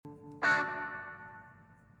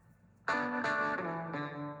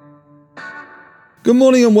Good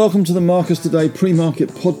morning and welcome to the Marcus Today pre-market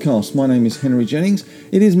podcast. My name is Henry Jennings.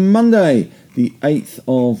 It is Monday, the 8th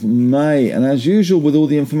of May, and as usual with all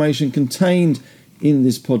the information contained in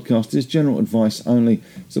this podcast is general advice only.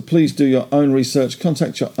 So please do your own research,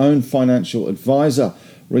 contact your own financial advisor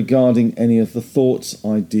regarding any of the thoughts,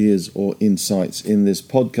 ideas or insights in this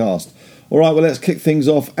podcast. All right, well, let's kick things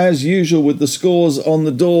off as usual with the scores on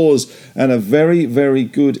the doors and a very, very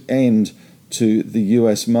good end to the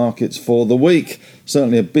US markets for the week.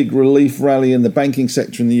 Certainly a big relief rally in the banking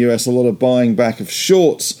sector in the US, a lot of buying back of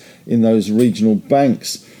shorts in those regional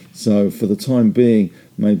banks. So for the time being,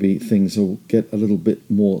 maybe things will get a little bit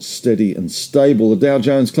more steady and stable. The Dow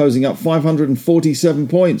Jones closing up 547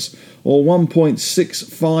 points or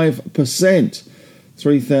 1.65%.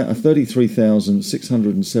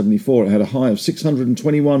 33,674. It had a high of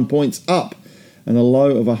 621 points up and a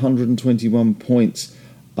low of 121 points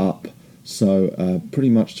up. So pretty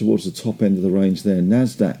much towards the top end of the range there.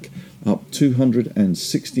 Nasdaq up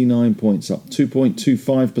 269 points, up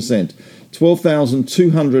 2.25%.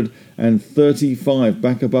 12,235,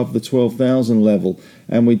 back above the 12,000 level.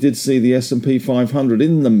 And we did see the S&P 500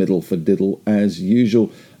 in the middle for diddle as usual,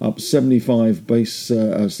 up 75 points.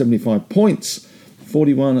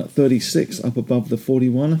 41.36 up above the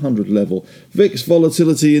 4100 level. VIX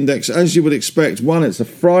volatility index, as you would expect, it's a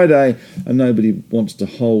Friday and nobody wants to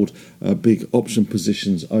hold big option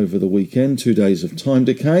positions over the weekend. 2 days of time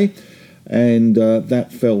decay, and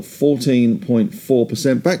that fell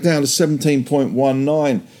 14.4%, back down to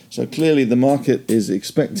 17.19. So clearly the market is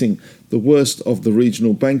expecting the worst of the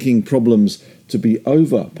regional banking problems to be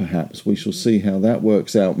over, perhaps. We shall see how that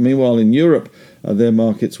works out. Meanwhile, in Europe, their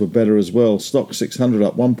markets were better as well. Stock 600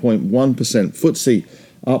 up 1.1%. FTSE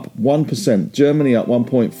up 1%. Germany up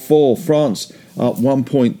 1.4%. France up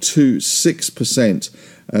 1.26%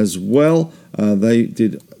 as well. They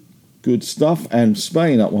did good stuff. And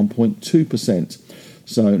Spain up 1.2%.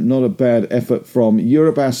 So not a bad effort from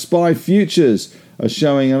Europe. Our SPY futures are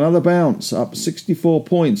showing another bounce, up 64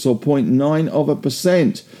 points or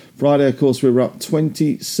 0.9%. Friday, of course, we were up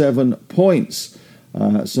 27 points.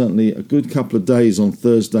 Certainly a good couple of days on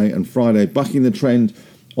Thursday and Friday, bucking the trend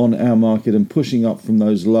on our market and pushing up from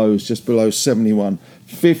those lows just below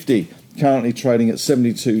 71.50. Currently trading at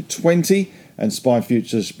 72.20, and SPY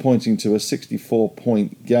futures pointing to a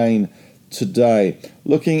 64-point gain today.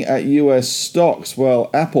 Looking at US stocks,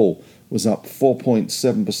 well, Apple was up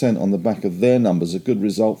 4.7% on the back of their numbers, a good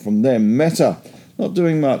result from them. Meta, not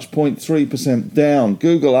doing much, 0.3% down.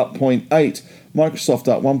 Google up 0.8%. Microsoft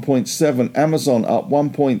up 1.7%. Amazon up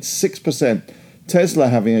 1.6%. Tesla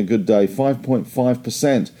having a good day,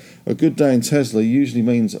 5.5%. A good day in Tesla usually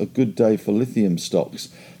means a good day for lithium stocks.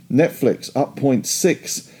 Netflix up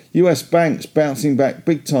 0.6%. US banks bouncing back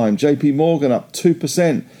big time. JP Morgan up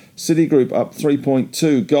 2%. Citigroup up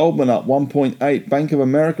 3.2%. Goldman up 1.8%. Bank of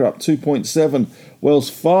America up 2.7%. Wells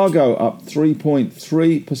Fargo up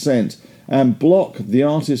 3.3%. And Block, the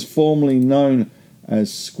artist formerly known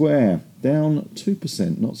as Square, down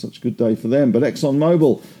 2%. Not such a good day for them. But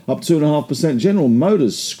ExxonMobil up 2.5%. General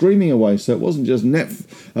Motors screaming away. So it wasn't just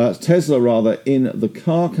Tesla in the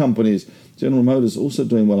car companies. General Motors also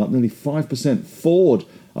doing well, up nearly 5%. Ford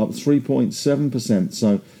up 3.7%.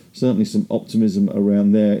 So certainly some optimism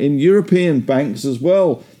around there. In European banks as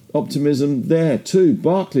well, optimism there too.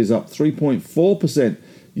 Barclays up 3.4%.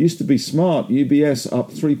 Used to be smart. UBS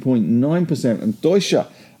up 3.9%. And Deutsche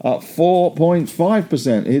up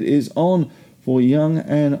 4.5%. It is on for young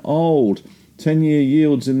and old. 10-year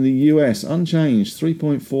yields in the US unchanged,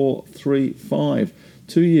 3.435.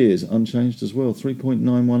 2 years unchanged as well,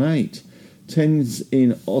 3.918. 10s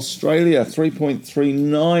in Australia,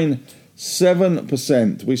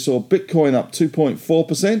 3.397%. We saw Bitcoin up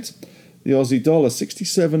 2.4%. The Aussie dollar,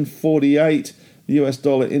 67.48. The US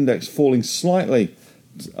dollar index falling slightly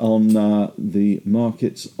on the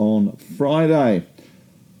markets on Friday.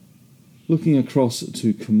 Looking across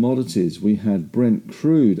to commodities, we had Brent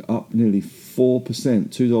crude up nearly 4%, $2.87,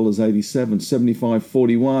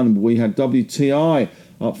 75.41. We had WTI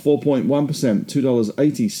up 4.1%, $2.80,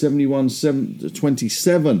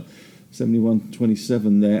 71.27,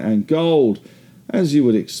 71.27 there. And gold, as you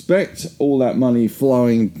would expect, all that money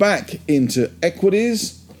flowing back into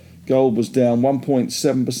equities. Gold was down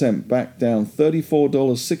 1.7%, back down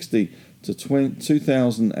 $34.60 to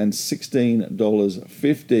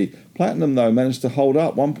 $2,016.50. Platinum, though, managed to hold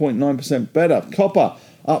up 1.9% better. Copper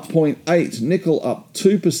up 0.8%. Nickel up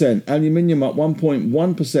 2%. Aluminium up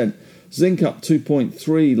 1.1%. Zinc up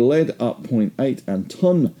 2.3%. Lead up 0.8%. And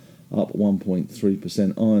tin up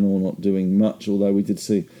 1.3%. Iron ore not doing much, although we did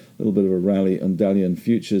see a little bit of a rally on Dalian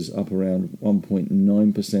futures up around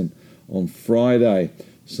 1.9% on Friday.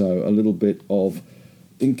 So a little bit of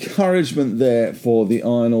encouragement there for the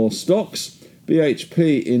iron ore stocks.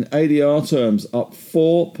 BHP in ADR terms up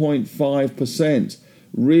 4.5%.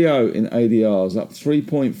 Rio in ADRs up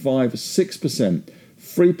 3.56%.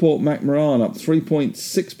 Freeport-McMoran up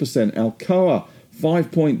 3.6%. Alcoa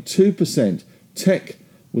 5.2%. Teck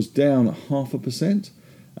was down 0.5%.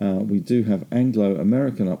 We do have Anglo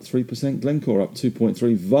American up 3%. Glencore up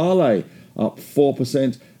 2.3%. Vale up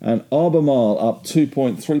 4%. And Albemarle up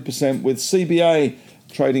 2.3%, with CBA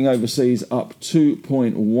trading overseas up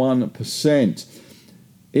 2.1%.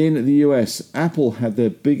 In the US, Apple had their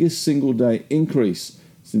biggest single-day increase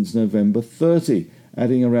since November 30,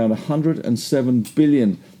 adding around $107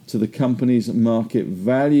 billion to the company's market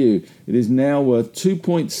value. It is now worth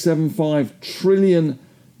 $2.75 trillion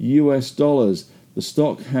US dollars. The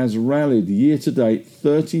stock has rallied year-to-date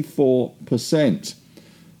 34%.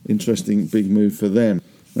 Interesting big move for them.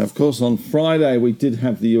 Now, of course, on Friday, we did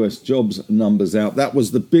have the US jobs numbers out. That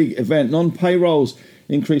was the big event. Non-payrolls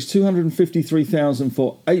increased 253,000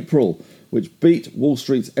 for April, which beat Wall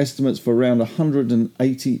Street's estimates for around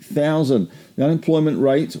 180,000. The unemployment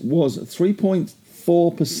rate was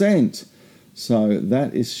 3.4%. So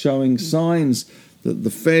that is showing signs that the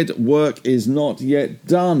Fed work is not yet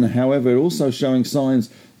done. However, also showing signs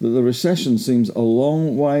that the recession seems a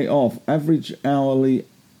long way off. Average hourly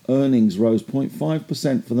earnings rose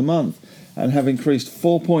 0.5% for the month and have increased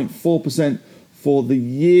 4.4% for the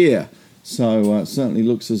year. So certainly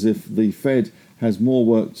looks as if the Fed has more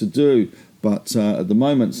work to do. But at the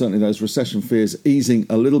moment, certainly those recession fears easing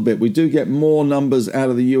a little bit. We do get more numbers out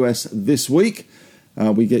of the US this week.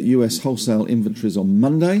 We get US wholesale inventories on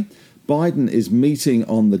Monday. Biden is meeting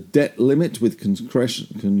on the debt limit with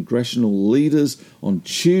congressional leaders on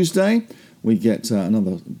Tuesday. We get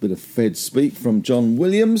another bit of Fed speak from John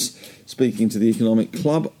Williams, speaking to the Economic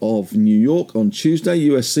Club of New York on Tuesday.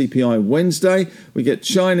 US CPI Wednesday. We get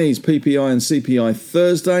Chinese PPI and CPI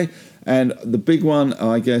Thursday. And the big one,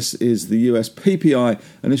 I guess, is the US PPI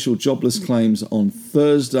initial jobless claims on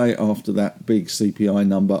Thursday after that big CPI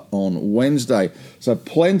number on Wednesday. So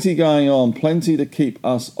plenty going on, plenty to keep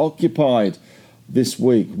us occupied this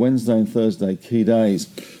week. Wednesday and Thursday, key days.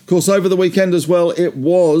 Of course, over the weekend as well, it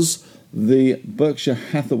was the Berkshire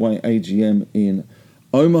Hathaway AGM in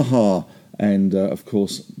Omaha. And, of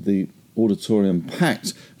course, the auditorium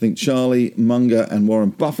packed. I think Charlie Munger and Warren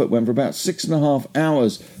Buffett went for about 6.5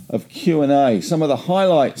 hours of Q&A. Some of the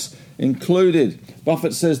highlights included: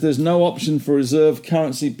 Buffett says there's no option for reserve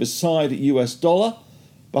currency beside US dollar.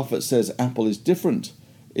 Buffett says Apple is different.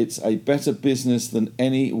 It's a better business than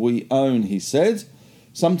any we own, he said.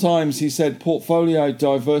 Sometimes, he said, portfolio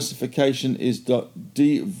diversification is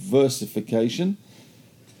diversification.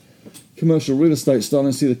 Commercial real estate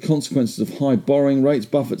starting to see the consequences of high borrowing rates,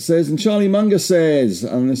 Buffett says. And Charlie Munger says,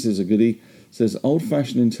 and this is a goodie, says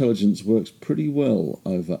old-fashioned intelligence works pretty well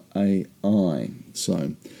over AI.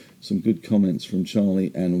 So some good comments from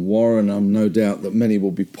Charlie and Warren. I'm no doubt that many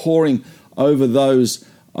will be poring over those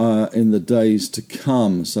in the days to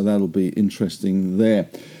come. So that'll be interesting there.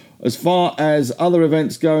 As far as other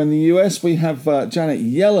events go in the US, we have Janet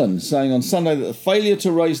Yellen saying on Sunday that the failure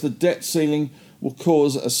to raise the debt ceiling will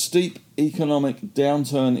cause a steep economic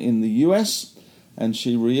downturn in the US. And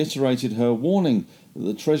she reiterated her warning that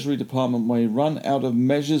the Treasury Department may run out of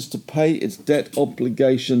measures to pay its debt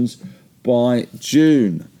obligations by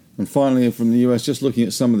June. And finally, from the US, just looking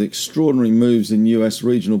at some of the extraordinary moves in US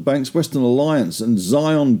regional banks, Western Alliance and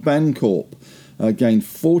Zion Bancorp gained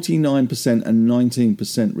 49% and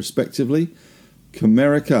 19% respectively.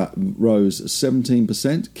 Comerica rose 17%.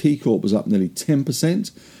 KeyCorp was up nearly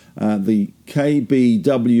 10%. The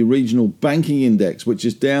KBW Regional Banking Index, which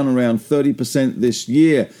is down around 30% this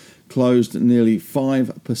year, closed nearly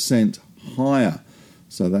 5% higher.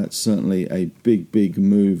 So that's certainly a big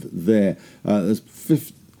move there.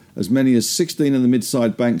 As many as 16 of the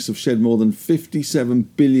mid-sized banks have shed more than $57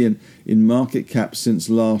 billion in market cap since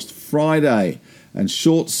last Friday. And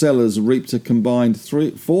short sellers reaped a combined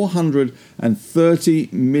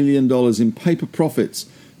 $430 million in paper profits,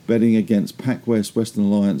 betting against PacWest, Western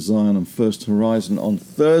Alliance, Zion and First Horizon on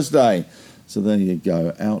Thursday. So there you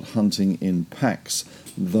go, out hunting in packs,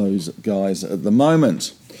 those guys at the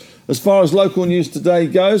moment. As far as local news today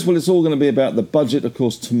goes, well, it's all going to be about the budget, of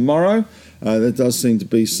course, tomorrow. There does seem to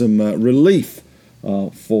be some relief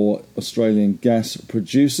for Australian gas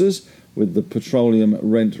producers with the petroleum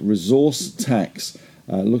rent resource tax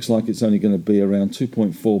Looks like it's only going to be around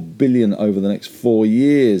 2.4 billion over the next 4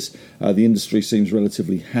 years. The industry seems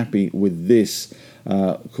relatively happy with this.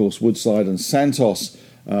 Of course, Woodside and Santos,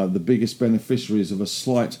 the biggest beneficiaries of a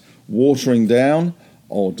slight watering down,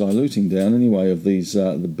 or diluting down anyway, of these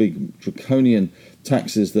the big draconian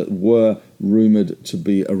taxes that were rumoured to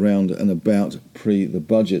be around and about pre the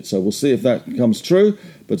budget. So we'll see if that comes true,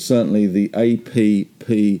 but certainly the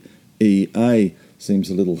APPEA seems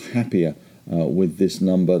a little happier with this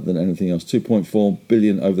number than anything else. 2.4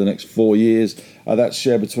 billion over the next 4 years. That's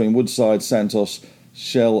shared between Woodside, Santos,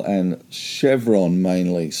 Shell and Chevron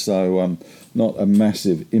mainly. So not a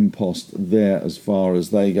massive impost there as far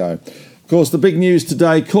as they go. Of course, the big news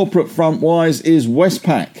today, corporate front-wise, is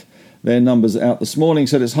Westpac. Their numbers out this morning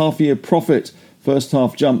said its half-year profit first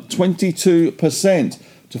half jumped 22%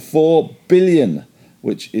 to 4 billion,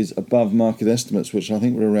 which is above market estimates, which I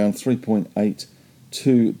think were around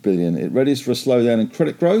 3.82 billion. It readies for a slowdown in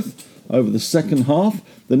credit growth over the second half.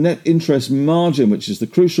 The net interest margin, which is the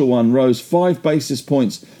crucial one, rose 5 basis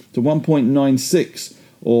points to 1.96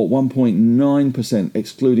 or 1.9%,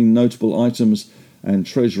 excluding notable items and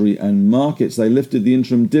Treasury and markets. They lifted the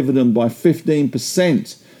interim dividend by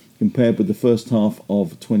 15% compared with the first half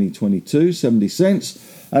of 2022, 70 cents,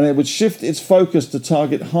 and it would shift its focus to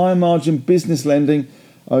target higher margin business lending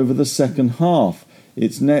over the second half.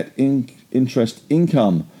 Its net interest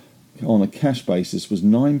income on a cash basis was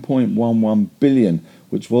 9.11 billion,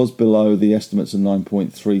 which was below the estimates of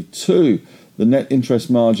 9.32. The net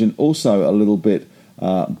interest margin also a little bit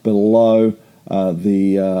below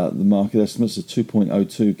the market estimates of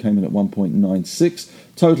 2.02, came in at 1.96.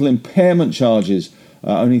 Total impairment charges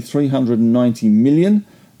only 390 million.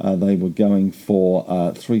 They were going for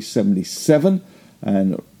 377,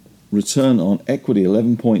 and return on equity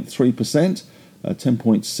 11.3%.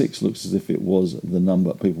 10.6 looks as if it was the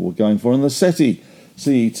number people were going for. And the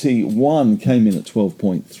CET1 came in at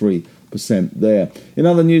 12.3% there. In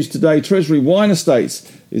other news today, Treasury Wine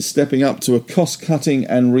Estates is stepping up to a cost-cutting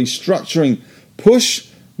and restructuring push,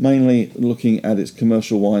 mainly looking at its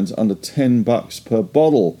commercial wines under $10 per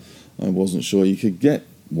bottle. I wasn't sure you could get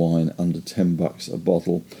wine under $10 a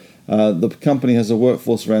bottle. The company has a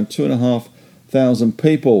workforce around 2,500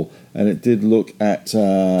 people, and it did look at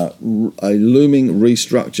a looming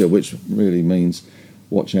restructure, which really means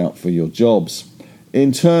watch out for your jobs.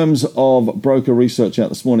 In terms of broker research out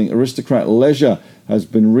this morning, Aristocrat Leisure has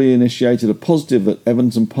been reinitiated, a positive at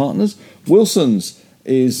Evans and Partners. Wilson's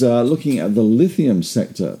is looking at the lithium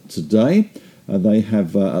sector today. They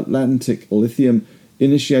have Atlantic Lithium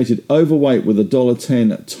initiated overweight with a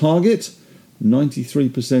 $1.10 target,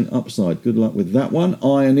 93% upside. Good luck with that one.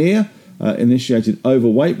 Ioneer initiated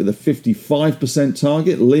overweight with a 55%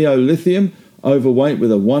 target. Leo Lithium overweight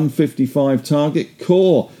with a 155 target.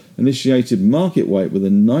 Core initiated market weight with a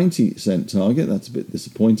 90-cent target. That's a bit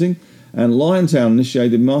disappointing. And Liontown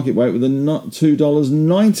initiated market weight with a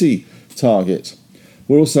 $2.90 target.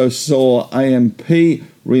 We also saw AMP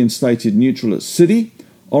reinstated neutral at Citi.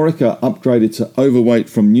 Orica upgraded to overweight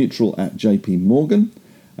from neutral at JP Morgan.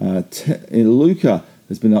 Iluka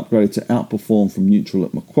has been upgraded to outperform from neutral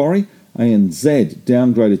at Macquarie. ANZ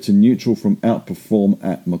downgraded to neutral from outperform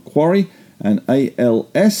at Macquarie. And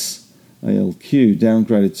ALQ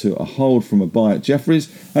downgraded to a hold from a buy at Jefferies.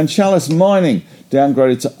 And Chalice Mining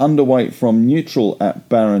downgraded to underweight from neutral at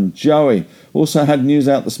Barrenjoey. Also had news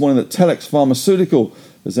out this morning that Telex Pharmaceutical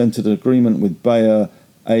has entered an agreement with Bayer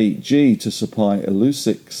AG to supply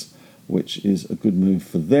Illuccix, which is a good move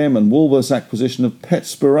for them. And Woolworths' acquisition of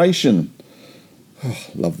Petspiration,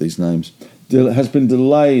 love these names, has been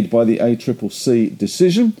delayed by the ACCC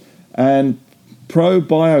decision. And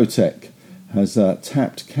ProBiotech has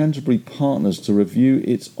tapped Canterbury Partners to review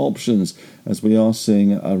its options, as we are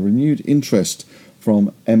seeing a renewed interest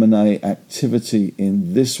from M&A activity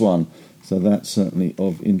in this one. So that's certainly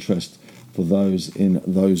of interest for those in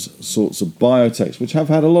those sorts of biotechs, which have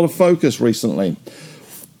had a lot of focus recently.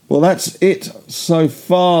 Well, that's it so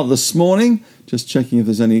far this morning. Just checking if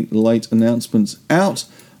there's any late announcements out.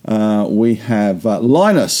 We have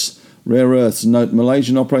Lynas Rare Earths note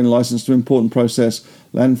Malaysian operating license to import and process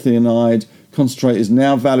lanthanide concentrate is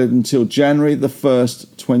now valid until January the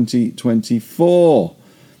 1st, 2024.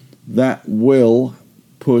 That will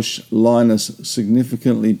push Lynas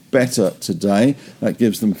significantly better today. That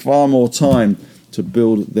gives them far more time to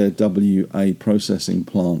build their WA processing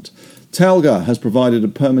plant. Talga has provided a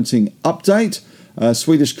permitting update.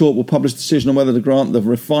 Swedish court will publish a decision on whether to grant the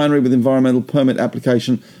refinery with environmental permit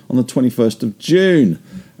application on the 21st of June.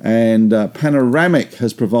 And Panoramic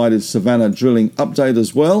has provided Savannah drilling update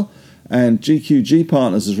as well. And GQG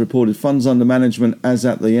Partners has reported funds under management as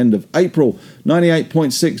at the end of April,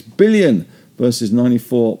 98.6 billion versus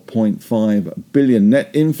 94.5 billion.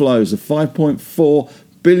 Net inflows of 5.4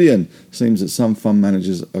 billion. Seems that some fund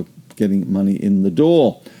managers are getting money in the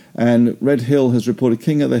door. And Red Hill has reported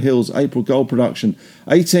King of the Hills April gold production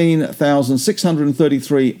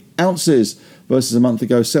 18,633 ounces versus a month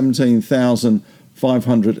ago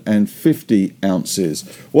 17,550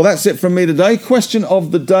 ounces. Well, that's it from me today. Question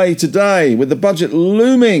of the day today: with the budget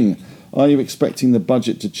looming, are you expecting the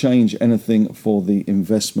budget to change anything for the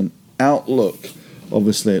investment outlook?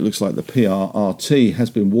 Obviously, it looks like the PRRT has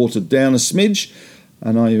been watered down a smidge.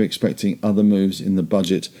 And are you expecting other moves in the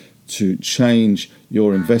budget to change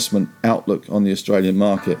your investment outlook on the Australian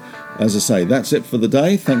market? As I say, that's it for the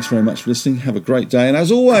day. Thanks very much for listening. Have a great day. And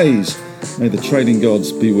as always, may the trading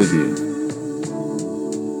gods be with you.